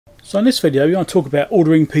So in this video we're going to talk about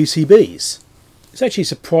ordering PCBs. It's actually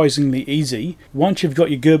surprisingly easy once you've got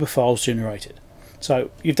your Gerber files generated. So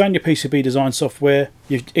you've done your PCB design software,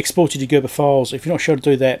 you've exported your Gerber files. If you're not sure to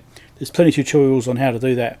do that, there's plenty of tutorials on how to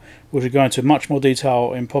do that, which will go into much more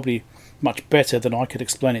detail and probably much better than I could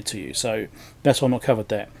explain it to you. So that's why I've not covered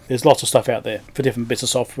that. There's lots of stuff out there for different bits of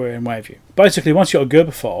software and what have you. Basically, once you've got a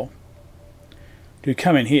Gerber file, you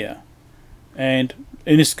come in here, and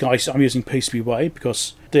in this case I'm using PCB Made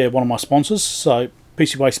because they're one of my sponsors. So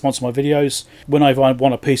PCB Made sponsor my videos. Whenever I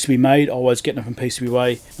want a PCB Made, I always get them from PCB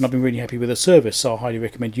Made, and I've been really happy with their service, so I highly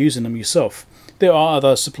recommend using them yourself. There are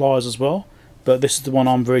other suppliers as well, but this is the one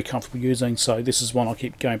I'm very comfortable using, so this is one I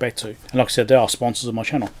keep going back to. And like I said, they are sponsors of my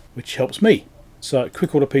channel, which helps me. So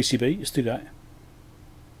quick order PCB, let's do that.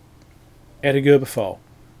 Add a Gerber file.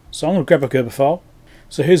 So I'm going to grab a Gerber file.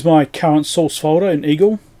 So here's my current source folder in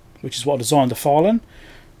Eagle, which is what I designed the file in.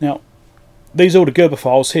 Now, these are all the Gerber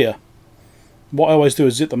files here. What I always do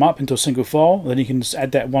is zip them up into a single file, then you can just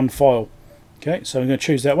add that one file. Okay, so I'm going to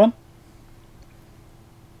choose that one.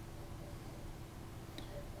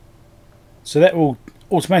 So that will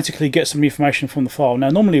automatically get some information from the file. Now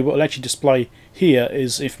normally what will actually display here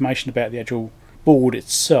is information about the actual board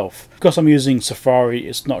itself. Because I'm using Safari,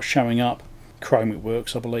 it's not showing up. Chrome it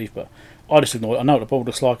works, I believe, but I just ignore it. I know what the board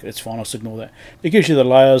looks like, it's fine, I'll just ignore that. It gives you the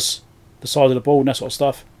layers, the size of the board and that sort of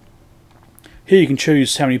stuff. Here you can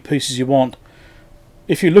choose how many pieces you want.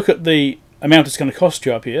 If you look at the amount it's going to cost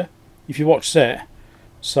you up here, if you watch that,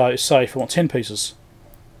 so say if I want 10 pieces,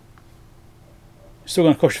 it's still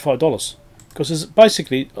going to cost you $5. Because there's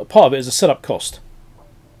basically, part of it is a setup cost.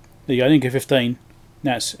 There you go, I didn't get 15,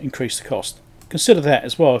 now it's increased the cost. Consider that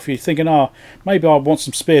as well. If you're thinking, oh, maybe I want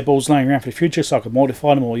some spare boards laying around for the future so I can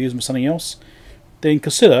modify them or use them for something else, then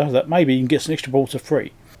consider that maybe you can get some extra boards for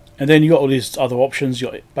free. And then you've got all these other options.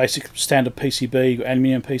 You've got basic standard PCB, you've got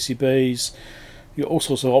aluminium PCBs, you've got all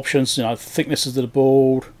sorts of options, you know, thicknesses of the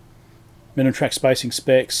board, minimum track spacing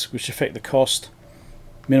specs, which affect the cost,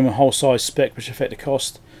 minimum hole size spec, which affect the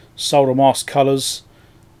cost, solder mask colours,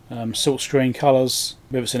 silk screen colours,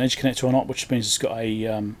 whether it's an edge connector or not, which means it's got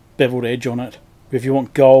a beveled edge on it. If you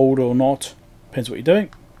want gold or not, depends what you're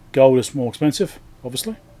doing. Gold is more expensive,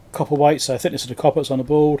 obviously. Copper weight, so thickness of the copper that's on the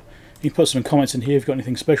board. You can put some comments in here if you've got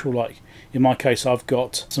anything special, like in my case I've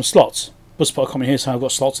got some slots. Just put a comment here saying I've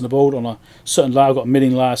got slots on the board on a certain layer. I've got a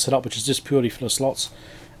milling layer set up which is just purely for the slots,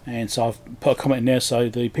 and so I've put a comment in there so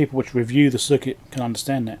the people which review the circuit can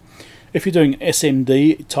understand that. If you're doing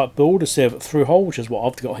SMD type board instead of through hole, which is what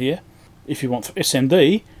I've got here, if you want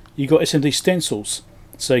SMD, you've got SMD stencils,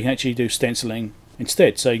 so you can actually do stenciling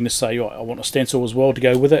instead. So you can just say, right, I want a stencil as well to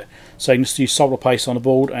go with it, so you can just use solder paste on the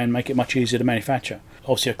board and make it much easier to manufacture.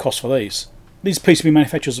 Obviously a cost for these. These PCB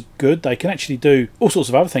manufacturers are good. They can actually do all sorts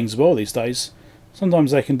of other things as well these days.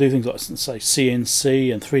 Sometimes they can do things like, say,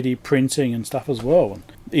 CNC and 3D printing and stuff as well, and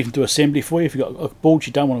even do assembly for you. If you've got a board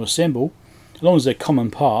you don't want to assemble, as long as they're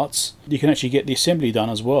common parts, you can actually get the assembly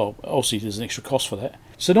done as well. Obviously there's an extra cost for that.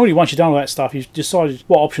 So normally once you've done all that stuff, you've decided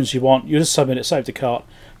what options you want, you just submit it, save the cart,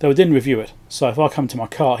 they will then review it. So if I come to my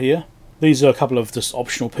cart here, these are a couple of just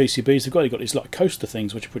optional PCBs. You've got these like coaster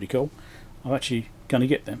things which are pretty cool. I'm actually going to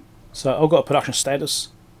get them. So I've got a production status,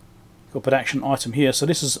 got a production item here. So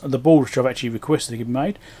this is the board which I've actually requested to be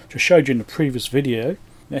made, which I showed you in the previous video.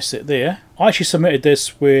 That's it there. I actually submitted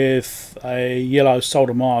this with a yellow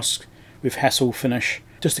solder mask with hassle finish,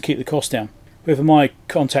 just to keep the cost down. However, my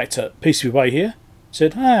contact at PCB Made here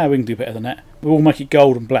said, we can do better than that. We'll make it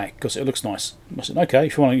gold and black because it looks nice. I said, okay,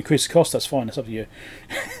 if you want to increase the cost, that's fine, that's up to you.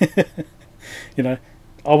 You know,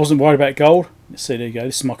 I wasn't worried about gold. Let's see, there you go.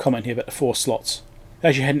 This is my comment here about the 4 slots. They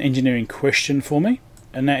actually had an engineering question for me,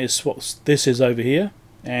 and that is what this is over here.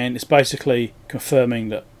 And it's basically confirming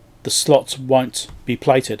that the slots won't be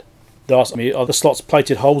plated. They asked me, are the slots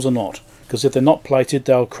plated holes or not? Because if they're not plated,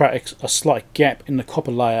 they'll create a slight gap in the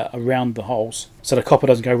copper layer around the holes, so the copper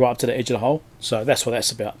doesn't go right up to the edge of the hole. So that's what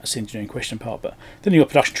that's about. That's the engineering question part. But then you've got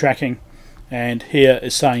production tracking, and here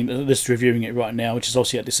is saying that this is reviewing it right now, which is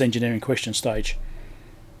obviously at this engineering question stage.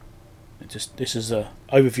 This is an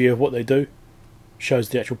overview of what they do. Shows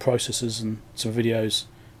the actual processes and some videos,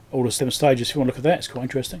 all the different stages. If you want to look at that, it's quite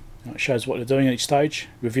interesting. It shows what they're doing at each stage,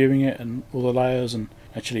 reviewing it, and all the layers, and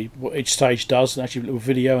actually what each stage does, and actually a little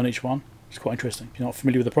video on each one. It's quite interesting. If you're not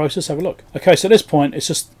familiar with the process, have a look. Okay, so at this point, it's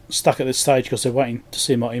just stuck at this stage because they're waiting to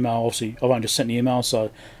see my email. Obviously, I've only just sent the email,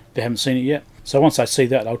 so they haven't seen it yet. So once they see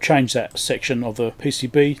that, I'll change that section of the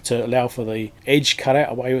PCB to allow for the edge cutout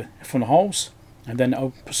away from the holes, and then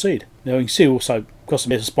I'll proceed. Now you can see also, because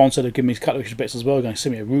I'm a sponsor, they've given me a couple of extra bits as well. They're going to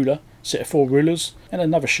send me a ruler, set of 4 rulers, and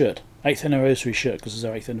another shirt. 8th anniversary shirt, because it's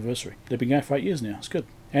our 8th anniversary. They've been going for 8 years now. It's good.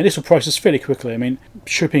 And this will process fairly quickly. I mean,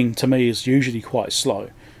 shipping to me is usually quite slow,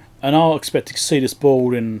 and I'll expect to see this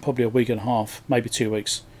board in probably a week and a half, maybe 2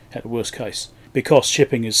 weeks at the worst case, because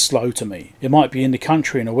shipping is slow to me. It might be in the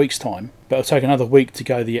country in a week's time, but it'll take another week to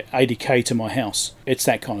go the 80k to my house. It's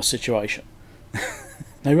that kind of situation.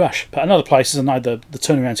 No rush. But in other places, I know the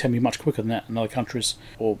turnarounds can be much quicker than that in other countries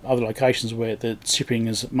or other locations where the shipping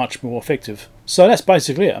is much more effective. So that's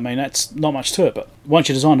basically it. I mean, that's not much to it, but once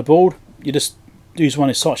you design the board, you just use one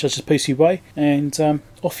of these sites such as PCB, and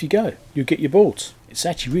off you go. You get your boards. It's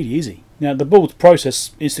actually really easy. Now, the board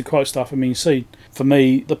process, instant quote stuff, I mean, you see, for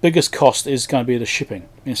me, the biggest cost is going to be the shipping.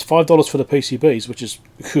 I mean, it's $5 for the PCBs, which is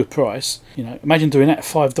a good price. You know, imagine doing that at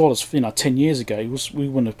 $5, 10 years ago, we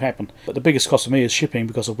wouldn't have happened. But the biggest cost for me is shipping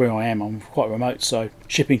because of where I am. I'm quite remote, so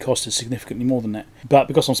shipping cost is significantly more than that. But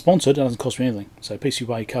because I'm sponsored, it doesn't cost me anything. So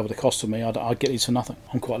PCB cover the cost for me. I'd get these for nothing.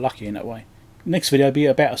 I'm quite lucky in that way. Next video will be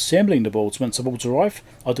about assembling the boards. Once the boards arrive,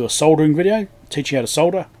 I'll do a soldering video, teach you how to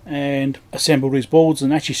solder and assemble these boards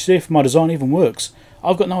and actually see if my design even works.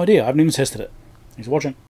 I've got no idea. I haven't even tested it. Thanks for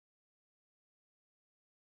watching.